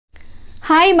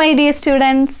Hi my dear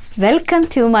students, welcome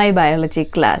to my biology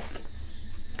class.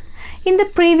 In the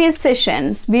previous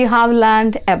sessions, we have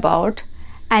learned about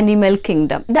animal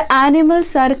kingdom. The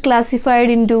animals are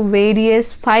classified into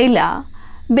various phyla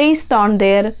based on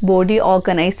their body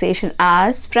organization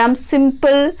as from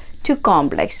simple to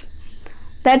complex.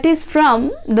 That is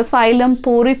from the phylum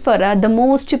Porifera, the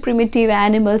most primitive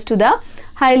animals, to the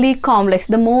highly complex,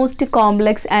 the most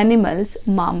complex animals,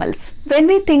 mammals. When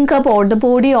we think about the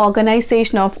body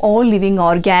organization of all living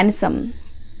organisms,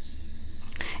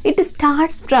 it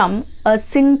starts from a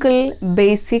single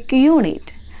basic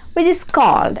unit which is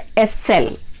called a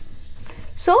cell.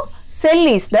 So, cell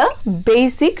is the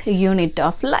basic unit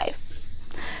of life.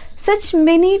 Such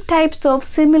many types of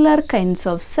similar kinds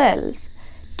of cells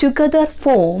together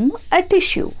form a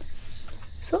tissue.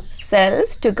 So,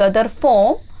 cells together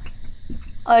form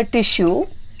a tissue.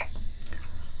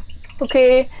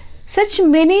 Okay, such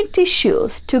many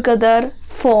tissues together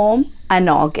form an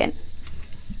organ.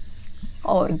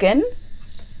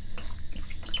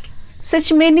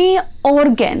 Such many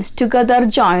organs together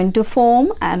join to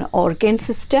form an organ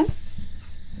system.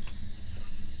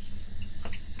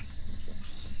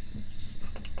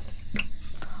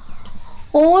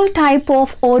 All type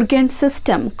of organ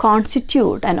system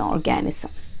constitute an organism.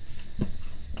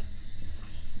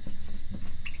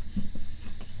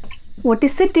 What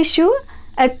is a tissue?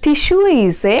 A tissue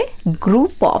is a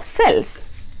group of cells.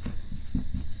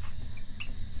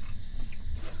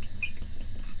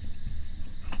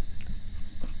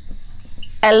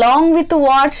 Along with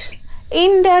what?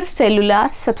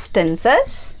 Intercellular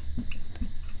substances.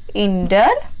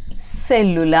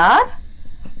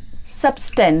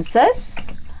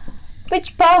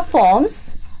 Which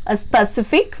performs a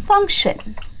specific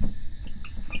function.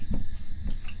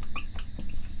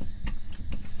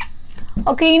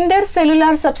 Okay,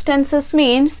 intercellular substances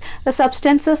means the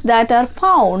substances that are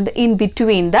found in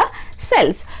between the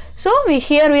cells. So,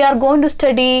 here we are going to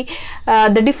study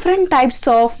the different types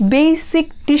of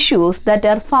basic tissues that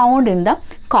are found in the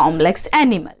complex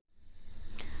animal.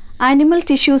 Animal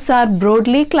tissues are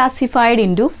broadly classified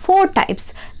into 4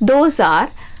 types. Those are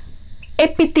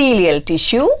epithelial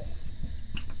tissue,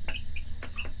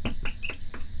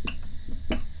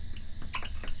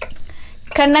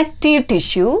 connective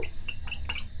tissue,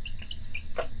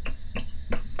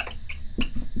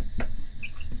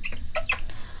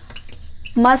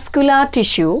 muscular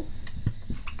tissue,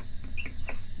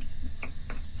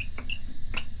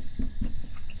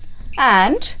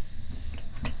 and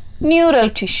neural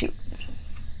tissue.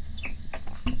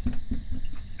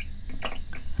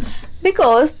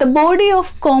 Because the body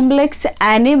of complex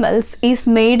animals is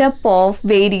made up of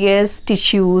various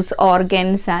tissues,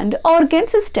 organs and organ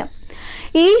system.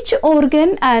 Each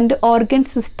organ and organ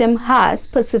system has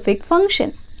specific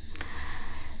function.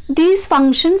 These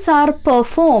functions are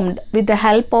performed with the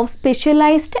help of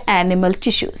specialized animal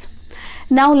tissues.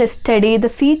 Now let's study the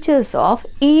features of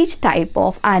each type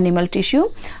of animal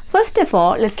tissue. First of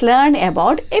all, let's learn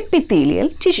about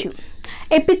epithelial tissue.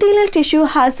 Epithelial tissue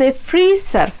has a free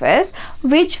surface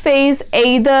which face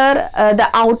either the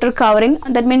outer covering,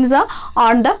 that means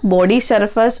on the body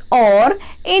surface, or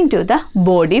into the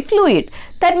body fluid.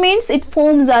 That means it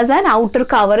forms as an outer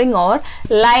covering or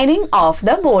lining of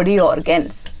the body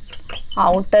organs.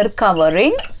 Outer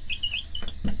covering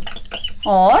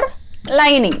or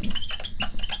lining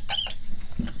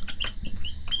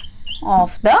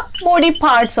of the body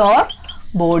parts or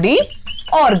body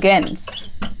organs.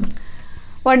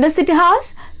 What does it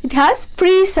has? It has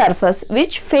free surface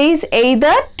which face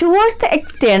either towards the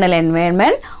external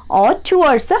environment or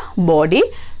towards the body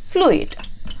fluid.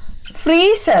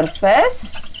 Free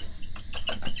surface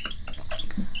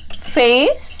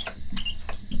face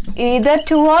either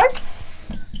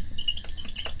towards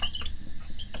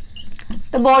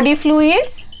the body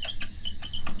fluids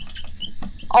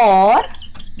or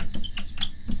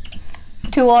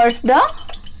towards the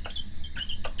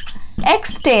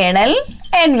external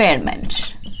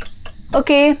environment.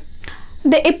 Okay,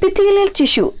 the epithelial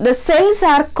tissue, the cells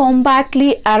are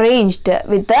compactly arranged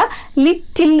with the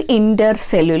little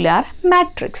intercellular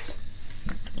matrix.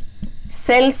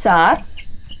 Cells are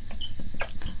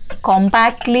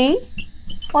compactly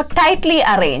or tightly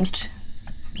arranged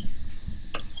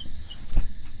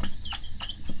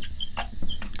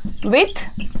with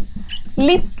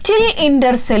little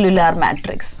intercellular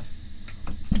matrix.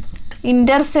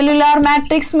 Intercellular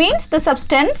matrix means the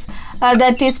substance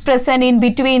that is present in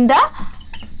between the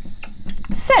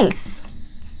cells.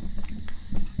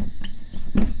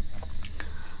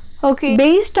 Okay.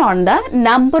 Based on the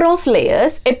number of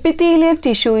layers, epithelial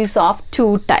tissue is of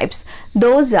two types.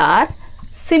 Those are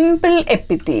simple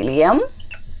epithelium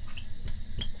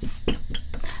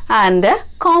and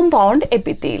compound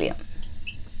epithelium.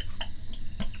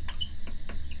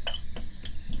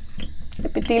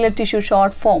 Epithelial tissue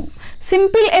short form.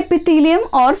 Simple epithelium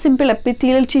or simple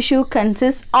epithelial tissue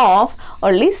consists of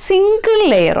only single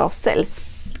layer of cells.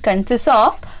 Consists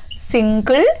of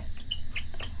single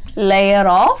layer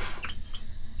of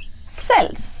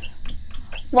cells.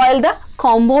 While the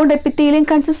compound epithelium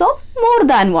consists of more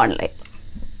than one layer.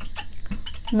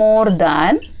 More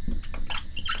than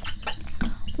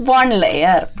one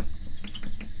layer.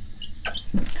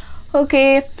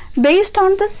 Okay. Based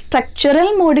on the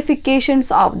structural modifications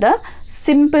of the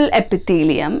simple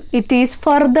epithelium, it is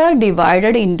further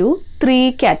divided into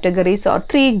three categories or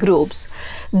three groups.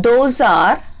 Those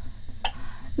are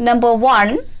number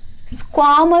 1,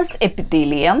 squamous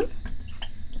epithelium.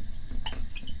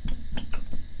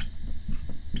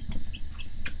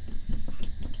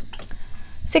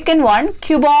 Second one,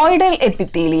 cuboidal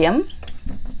epithelium.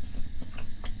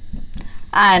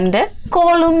 And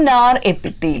columnar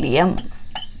epithelium.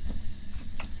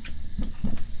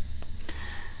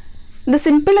 The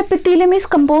simple epithelium is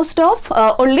composed of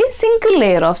only single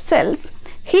layer of cells.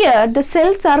 Here the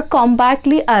cells are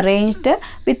compactly arranged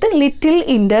with a little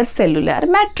intercellular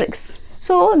matrix.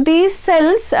 So these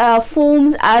cells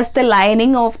forms as the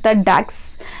lining of the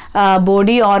ducts,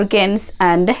 body organs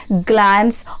and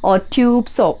glands or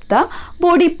tubes of the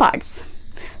body parts.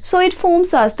 So it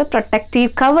forms as the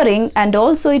protective covering and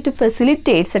also it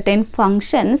facilitates certain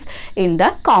functions in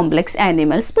the complex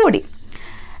animal's body.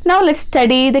 Now let's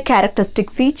study the characteristic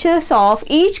features of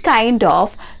each kind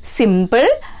of simple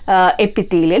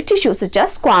epithelial tissue such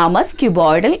as squamous,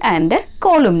 cuboidal and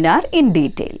columnar in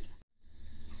detail.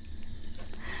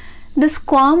 The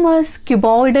squamous,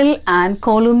 cuboidal and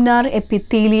columnar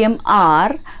epithelium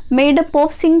are made up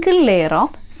of single layer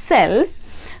of cells.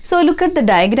 So look at the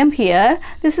diagram here.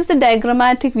 This is the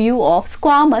diagrammatic view of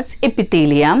squamous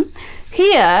epithelium.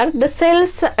 Here the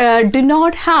cells do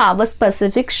not have a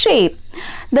specific shape.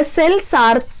 The cells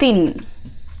are thin.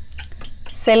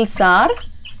 Cells are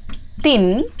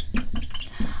thin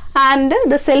and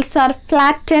the cells are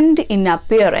flattened in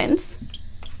appearance.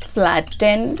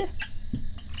 Flattened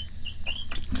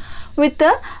with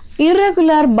the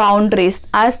irregular boundaries.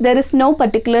 As there is no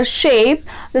particular shape,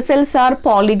 the cells are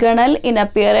polygonal in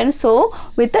appearance, so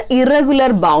with the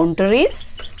irregular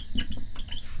boundaries.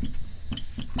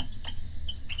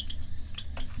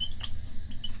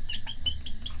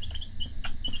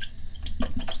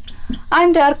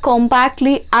 And are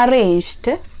compactly arranged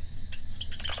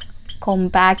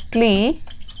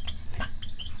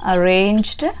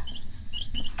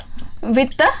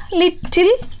with a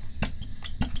little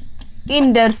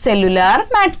intercellular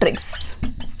matrix.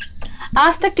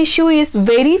 As the tissue is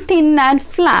very thin and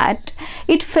flat,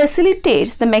 it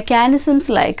facilitates the mechanisms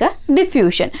like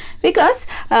diffusion, because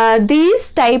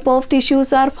these type of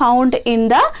tissues are found in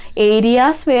the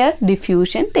areas where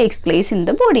diffusion takes place in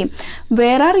the body.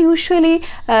 Where are usually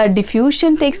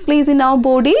diffusion takes place in our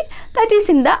body? That is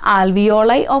in the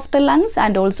alveoli of the lungs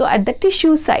and also at the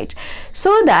tissue site.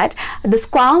 So that the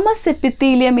squamous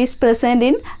epithelium is present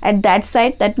in at that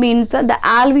site. That means that the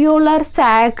alveolar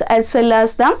sac as well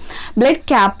as the blood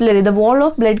capillary, the wall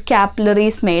of blood capillary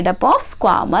is made up of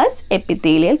squamous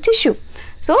epithelial tissue.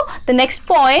 So the next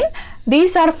point,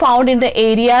 these are found in the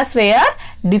areas where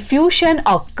diffusion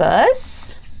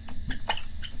occurs.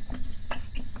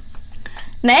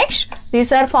 Next,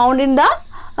 these are found in the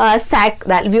sac,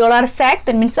 the alveolar sac.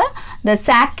 That means the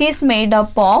sac is made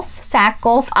up of, sac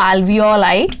of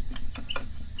alveoli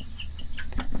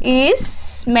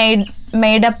is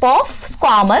made up of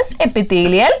squamous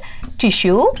epithelial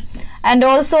tissue, and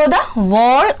also the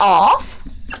wall of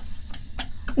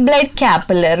blood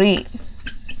capillary.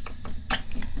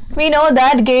 We know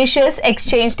that gaseous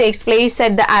exchange takes place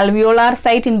at the alveolar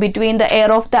site in between the air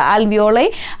of the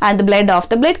alveoli and the blood of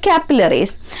the blood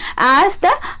capillaries. As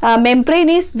the membrane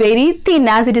is very thin,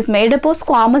 as it is made up of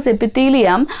squamous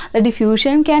epithelium, the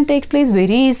diffusion can take place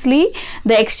very easily.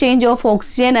 The exchange of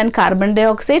oxygen and carbon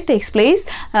dioxide takes place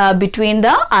between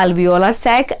the alveolar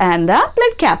sac and the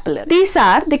blood capillary. These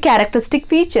are the characteristic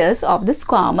features of the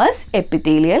squamous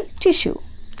epithelial tissue.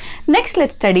 Next,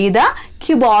 let's study the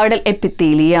cuboidal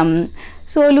epithelium.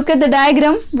 So look at the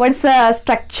diagram. What's the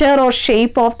structure or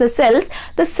shape of the cells?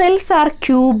 The cells are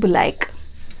cube-like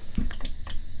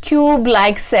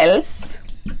cells.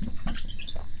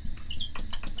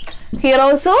 Here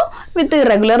also with the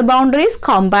irregular boundaries,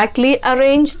 compactly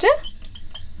arranged.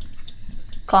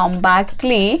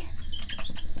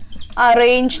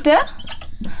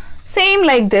 Same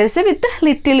like this with the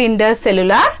little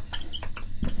intercellular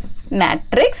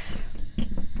matrix.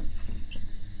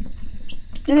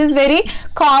 This is very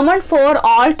common for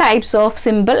all types of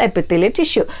simple epithelial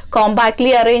tissue,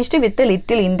 compactly arranged with a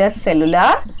little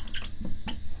intercellular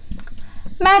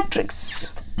matrix.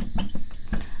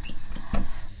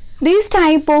 These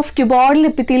type of cuboidal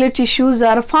epithelial tissues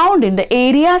are found in the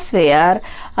areas where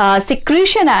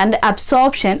secretion and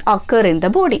absorption occur in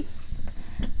the body.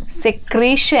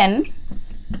 Secretion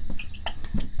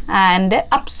and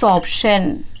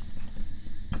absorption.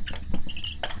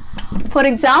 For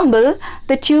example,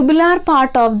 the tubular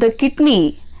part of the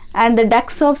kidney and the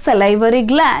ducts of salivary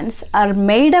glands are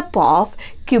made up of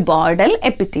cuboidal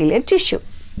epithelial tissue.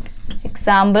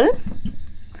 Example,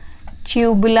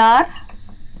 tubular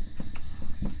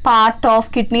part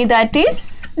of kidney, that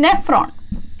is nephron,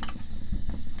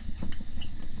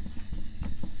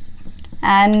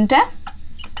 and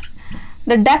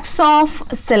the ducts of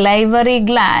salivary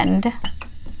gland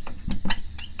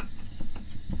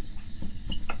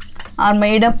are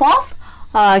made up of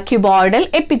cuboidal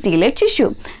epithelial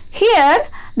tissue. Here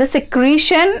the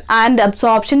secretion and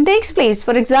absorption takes place.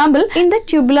 For example, in the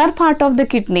tubular part of the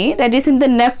kidney, that is in the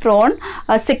nephron,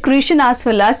 secretion as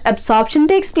well as absorption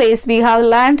takes place. We have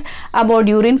learned about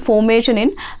urine formation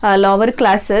in lower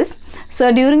classes. So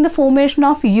during the formation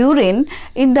of urine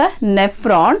in the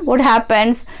nephron, what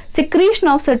happens? Secretion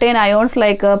of certain ions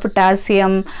like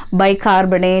potassium,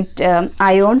 bicarbonate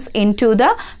ions into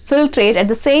the filtrate. At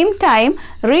the same time,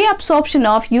 reabsorption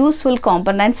of useful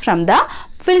components from the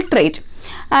filtrate.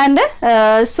 And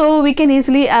so we can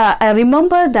easily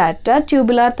remember that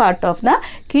tubular part of the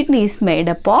kidney is made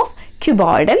up of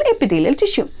cuboidal epithelial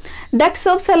tissue. Ducts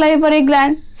of salivary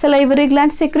gland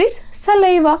secretes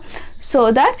saliva.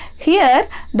 So that here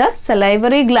the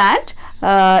salivary gland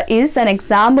is an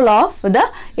example of the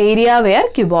area where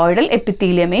cuboidal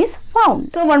epithelium is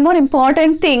found. So one more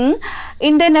important thing,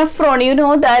 in the nephron, you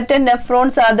know that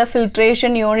nephrons are the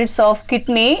filtration units of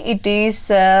kidney.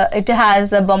 It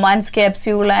has a Bowman's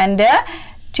capsule and a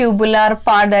tubular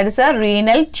part, that is a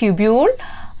renal tubule,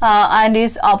 and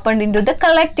is opened into the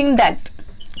collecting duct.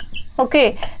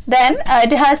 Okay, then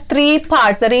it has three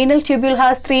parts. The renal tubule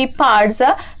has three parts.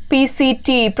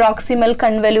 PCT, proximal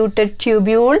convoluted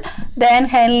tubule, then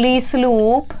Henle's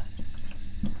loop,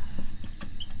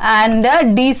 and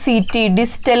DCT,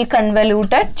 distal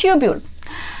convoluted tubule.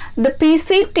 The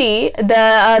PCT,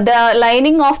 the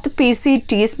lining of the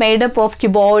PCT is made up of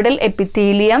cuboidal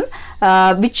epithelium,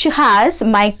 which has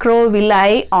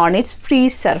microvilli on its free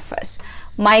surface.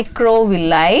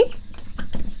 Microvilli,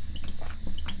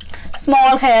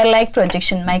 small hair-like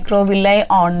projection, microvilli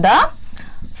on the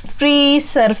free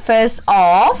surface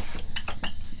of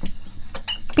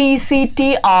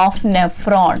PCT of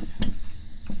nephron.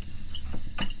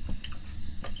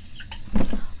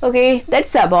 Okay,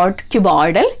 that's about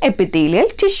cuboidal epithelial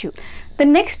tissue. The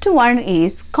next one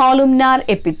is columnar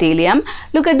epithelium.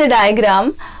 Look at the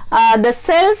diagram. The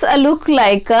cells look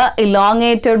like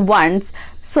elongated ones.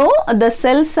 So the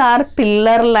cells are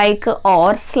pillar-like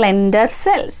or slender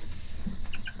cells.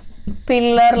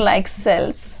 Pillar-like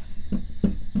cells.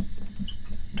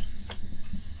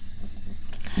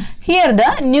 Here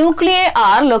the nuclei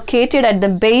are located at the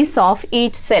base of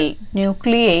each cell.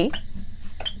 Nuclei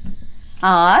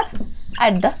are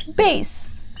at the base.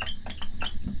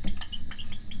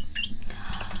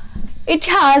 It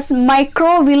has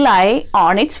microvilli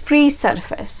on its free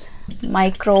surface.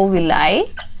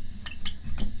 Microvilli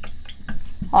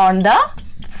on the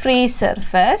free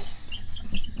surface.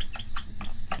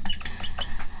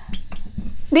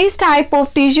 These type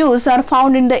of tissues are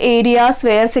found in the areas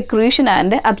where secretion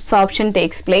and absorption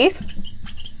takes place.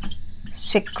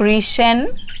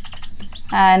 Secretion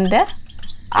and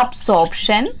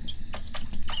absorption.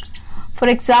 For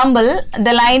example,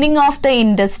 the lining of the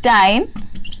intestine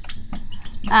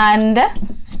and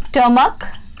stomach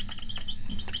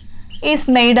is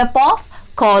made up of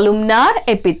columnar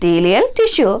epithelial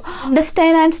tissue.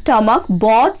 Intestine and stomach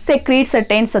both secrete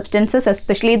certain substances,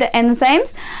 especially the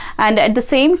enzymes, and at the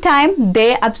same time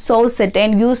they absorb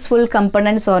certain useful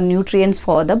components or nutrients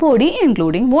for the body,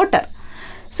 including water.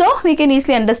 So we can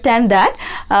easily understand that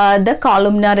the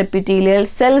columnar epithelial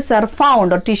cells are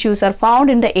found, or tissues are found,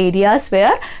 in the areas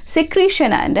where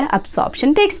secretion and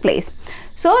absorption takes place.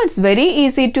 So it's very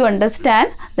easy to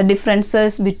understand the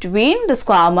differences between the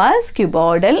squamous,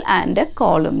 cuboidal and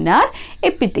columnar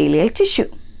epithelial tissue.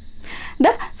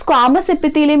 The squamous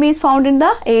epithelium is found in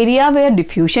the area where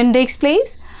diffusion takes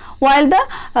place, while the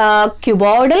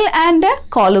cuboidal and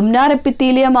columnar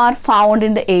epithelium are found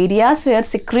in the areas where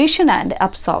secretion and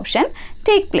absorption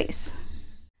take place.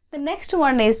 The next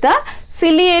one is the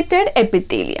ciliated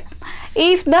epithelium.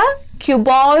 If the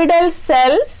cuboidal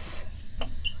cells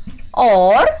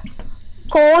or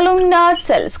columnar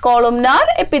cells, columnar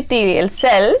epithelial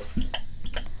cells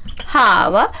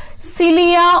have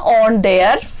cilia on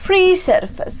their free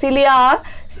surface. Cilia are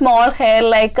small hair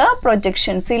like a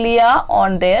projection. Cilia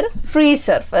on their free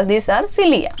surface. These are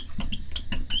cilia.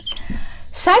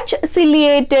 Such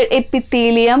ciliated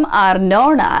epithelium are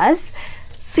known as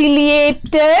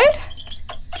ciliated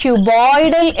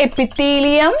cuboidal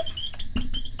epithelium,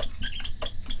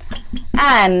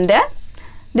 and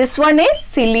this one is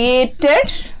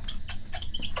ciliated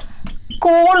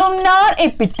columnar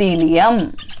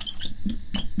epithelium.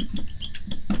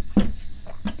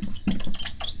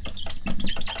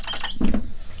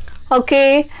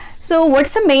 Okay, so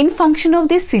what's the main function of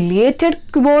this ciliated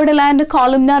cuboidal and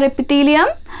columnar epithelium?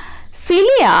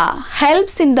 Cilia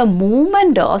helps in the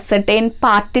movement of certain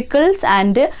particles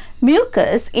and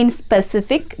mucus in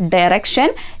specific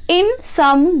direction in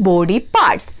some body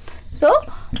parts. So,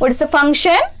 what is the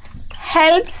function?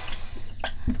 Helps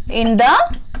in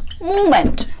the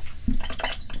movement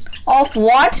of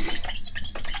what?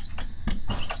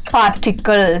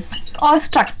 Particles or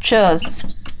structures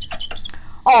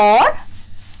or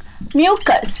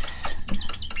mucus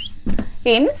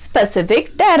in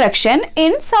specific direction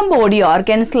in some body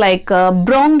organs like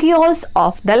bronchioles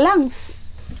of the lungs.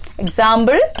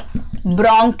 Example,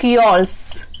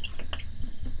 bronchioles.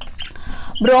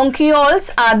 Bronchioles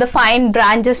are the fine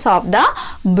branches of the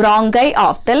bronchi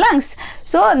of the lungs.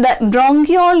 So, the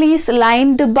bronchiole is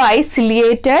lined by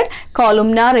ciliated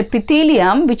columnar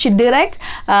epithelium which directs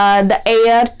the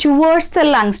air towards the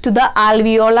lungs to the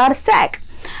alveolar sac.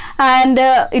 And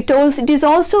it is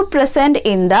also present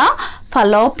in the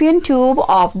fallopian tube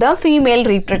of the female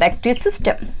reproductive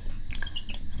system.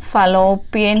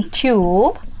 Fallopian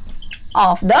tube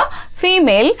of the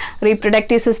female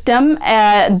reproductive system.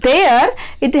 There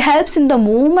it helps in the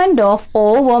movement of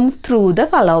ovum through the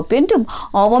fallopian tube.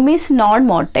 Ovum is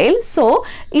non-motile, so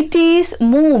it is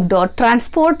moved or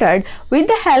transported with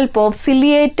the help of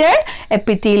ciliated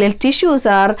epithelial tissues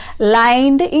are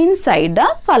lined inside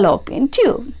the fallopian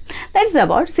tube. That's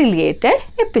about ciliated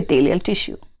epithelial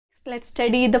tissue. Let's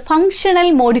study the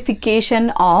functional modification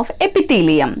of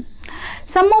epithelium.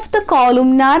 Some of the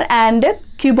columnar and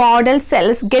cuboidal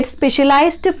cells get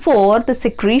specialized for the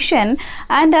secretion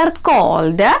and are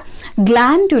called the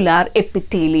glandular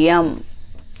epithelium.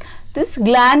 This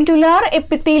glandular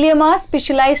epithelium are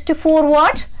specialized for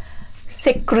what?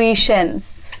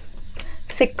 Secretions.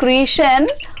 Secretion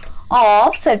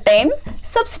of certain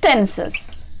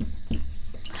substances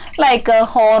like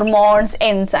hormones,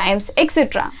 enzymes,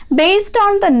 etc. Based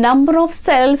on the number of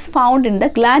cells found in the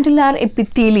glandular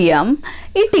epithelium,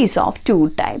 it is of two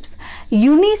types: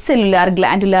 unicellular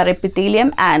glandular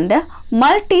epithelium and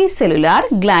multicellular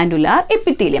glandular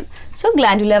epithelium. So,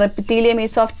 glandular epithelium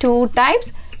is of two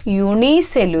types: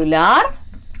 unicellular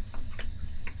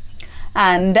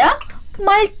and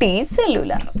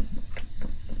multicellular.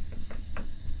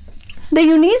 The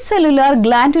unicellular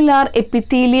glandular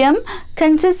epithelium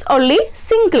consists only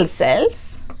single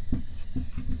cells,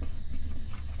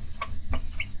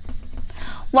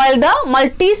 while the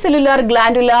multicellular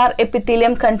glandular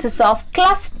epithelium consists of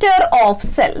cluster of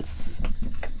cells,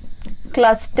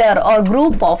 cluster or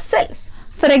group of cells.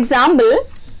 For example,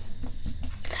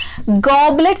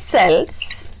 goblet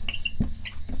cells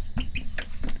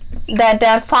that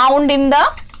are found in the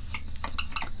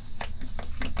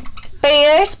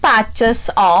Peyer's patches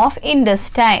of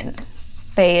intestine.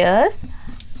 Peyer's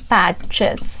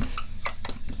patches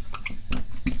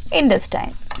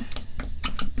intestine.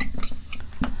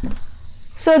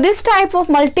 So, this type of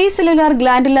multicellular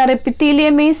glandular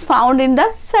epithelium is found in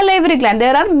the salivary gland.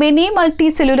 There are many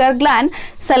multicellular glands.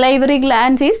 Salivary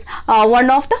gland is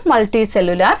one of the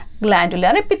multicellular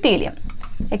glandular epithelium.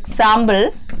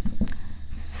 Example,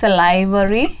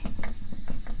 salivary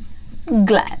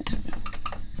gland.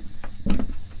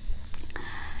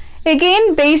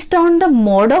 Again, based on the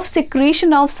mode of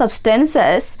secretion of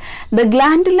substances, the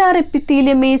glandular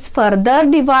epithelium is further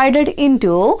divided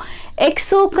into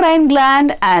exocrine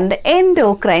gland and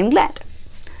endocrine gland.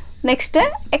 Next,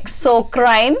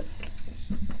 exocrine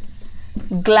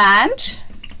gland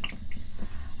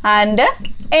and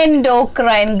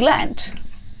endocrine gland.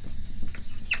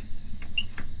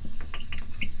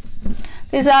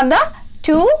 These are the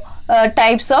two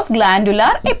types of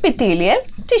glandular epithelial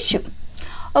tissue.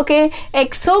 Okay,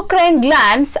 exocrine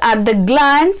glands are the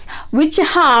glands which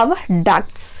have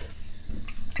ducts,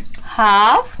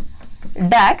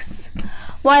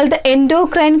 while the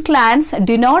endocrine glands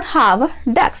do not have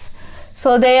ducts.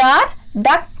 So, they are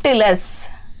ductless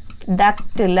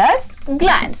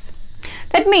glands.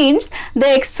 That means the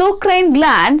exocrine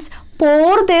glands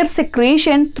pour their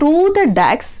secretion through the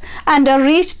ducts and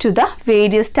reach to the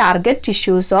various target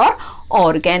tissues or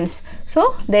organs.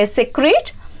 So they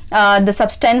secrete the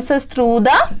substances through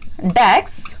the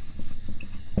ducts.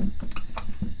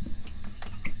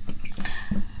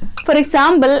 For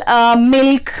example,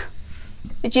 milk,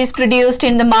 which is produced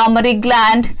in the mammary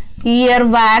gland, ear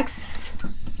wax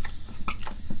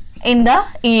in the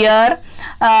ear,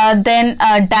 then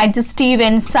digestive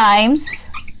enzymes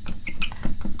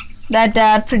that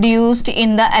are produced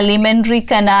in the alimentary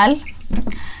canal,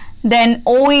 then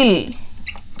oil,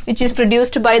 which is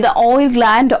produced by the oil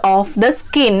gland of the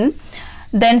skin,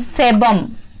 then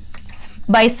sebum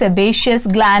by sebaceous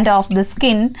gland of the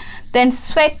skin, then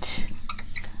sweat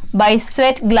by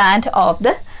sweat gland of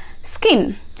the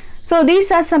skin. So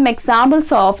these are some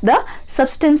examples of the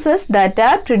substances that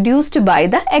are produced by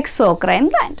the exocrine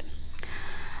gland.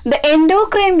 The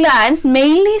endocrine glands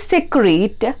mainly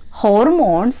secrete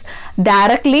hormones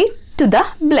directly to the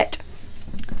blood.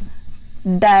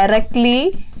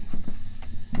 Directly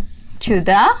to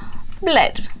the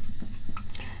blood.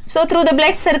 So through the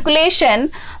blood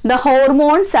circulation, the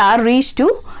hormones are reached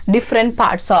to different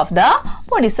parts of the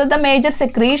body. So the major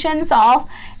secretions of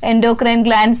endocrine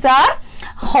glands are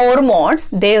hormones.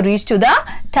 They reach to the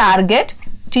target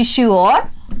tissue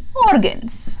or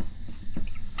organs.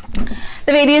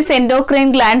 The various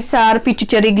endocrine glands are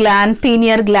pituitary gland,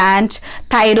 pineal gland,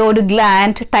 thyroid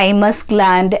gland, thymus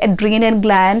gland, adrenal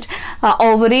gland,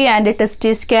 ovary and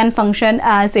testes can function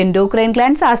as endocrine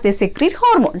glands as they secrete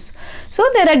hormones. So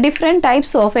there are different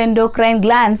types of endocrine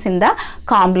glands in the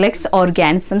complex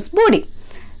organism's body.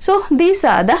 So these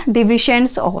are the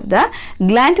divisions of the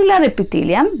glandular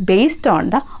epithelium based on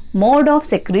the mode of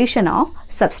secretion of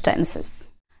substances.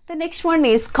 The next one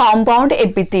is compound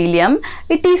epithelium.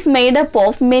 It is made up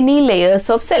of many layers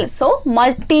of cells. So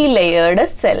multi-layered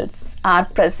cells are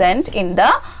present in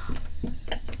the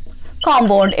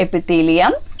compound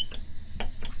epithelium.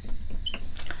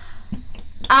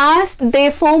 As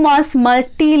they form as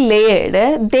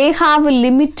multi-layered, they have a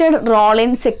limited role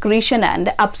in secretion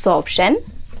and absorption.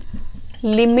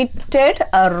 Limited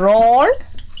role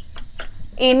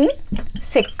in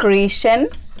secretion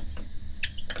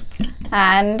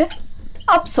and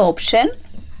absorption,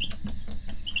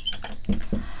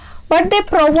 but they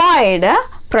provide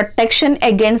protection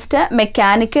against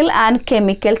mechanical and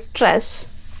chemical stress.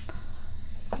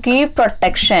 Give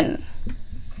protection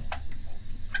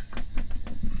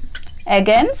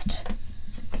against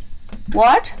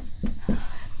what?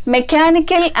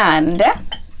 Mechanical and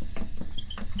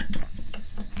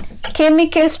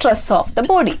chemical stress of the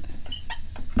body.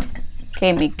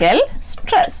 Chemical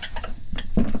stress.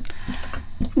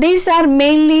 These are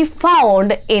mainly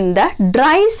found in the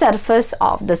dry surface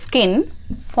of the skin,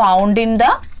 found in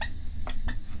the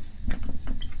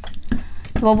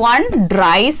one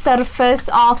dry surface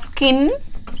of skin,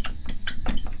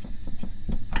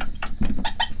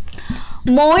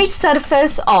 moist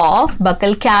surface of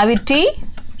buccal cavity,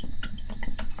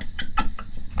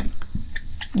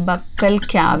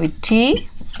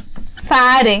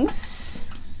 pharynx,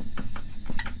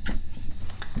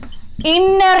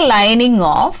 inner lining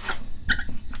of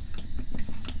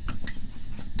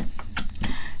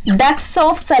ducts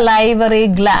of salivary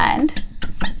gland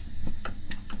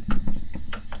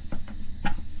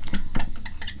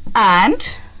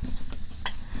and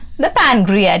the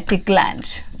pancreatic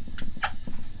gland.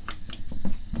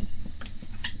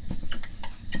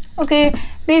 Okay,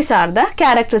 these are the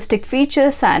characteristic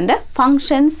features and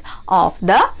functions of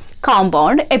the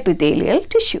compound epithelial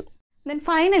tissue. Then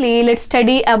finally, let's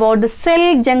study about the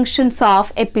cell junctions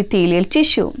of epithelial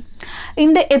tissue.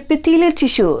 In the epithelial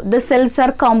tissue, the cells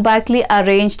are compactly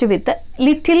arranged with a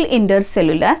little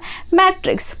intercellular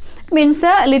matrix. It means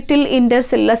the little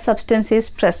intercellular substance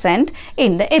is present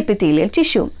in the epithelial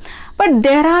tissue. But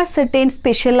there are certain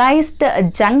specialized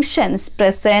junctions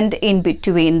present in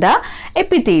between the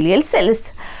epithelial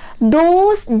cells.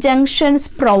 Those junctions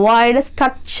provide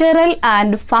structural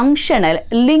and functional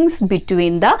links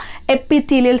between the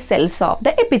epithelial cells of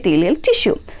the epithelial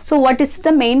tissue. So what is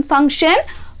the main function?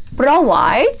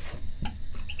 Provides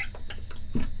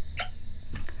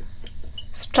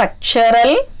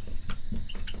structural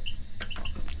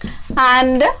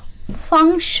and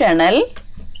functional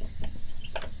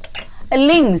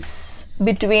links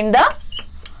between the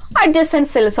adjacent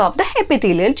cells of the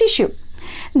epithelial tissue.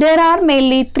 There are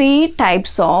mainly three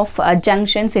types of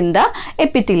junctions in the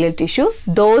epithelial tissue.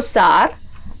 Those are,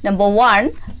 number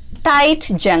one, tight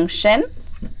junction.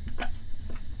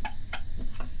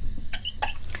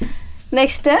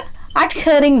 Next,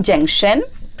 adhering junction.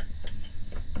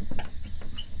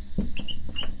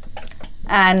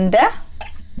 and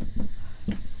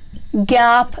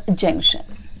gap junction.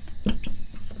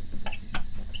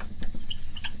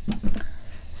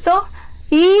 So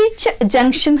each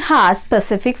junction has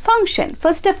specific function.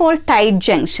 First of all, tight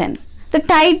junction. The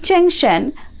tight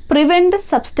junction prevent the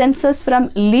substances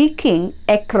from leaking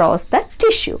across the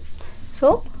tissue.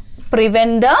 So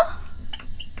prevent the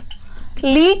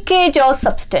leakage of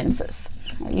substances.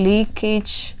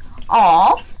 Leakage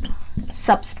of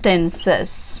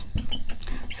substances.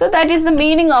 So that is the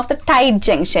meaning of the tight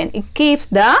junction. It keeps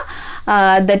the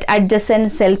that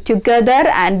adjacent cell together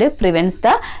and prevents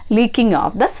the leaking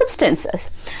of the substances.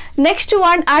 Next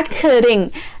one,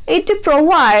 adhering. It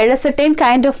provides a certain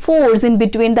kind of force in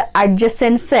between the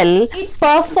adjacent cell. It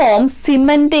performs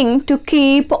cementing to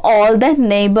keep all the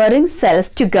neighboring cells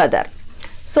together.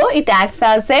 So it acts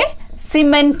as a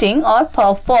cementing or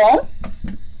perform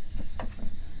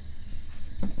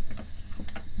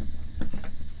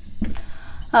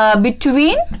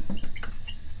between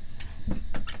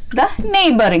the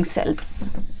neighboring cells.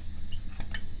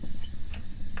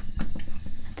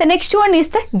 The next one is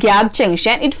the gap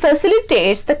junction. It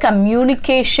facilitates the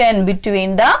communication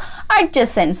between the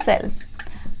adjacent cells.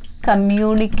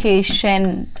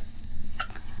 Communication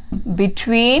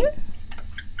between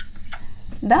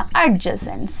the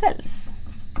adjacent cells.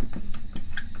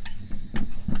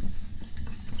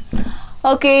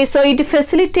 Okay, so it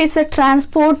facilitates the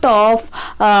transport of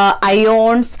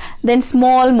ions, then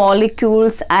small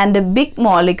molecules and big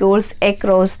molecules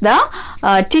across the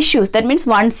tissues. That means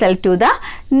one cell to the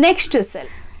next cell.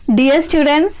 Dear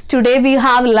students, today we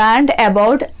have learned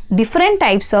about different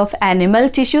types of animal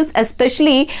tissues,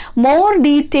 especially more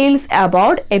details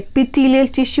about epithelial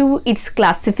tissue, its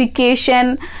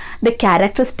classification, the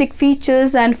characteristic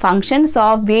features and functions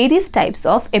of various types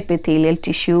of epithelial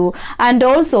tissue, and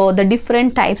also the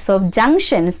different types of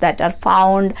junctions that are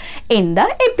found in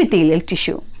the epithelial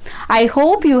tissue. I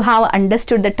hope you have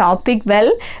understood the topic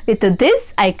well. With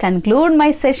this, I conclude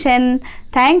my session.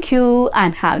 Thank you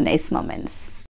and have nice moments.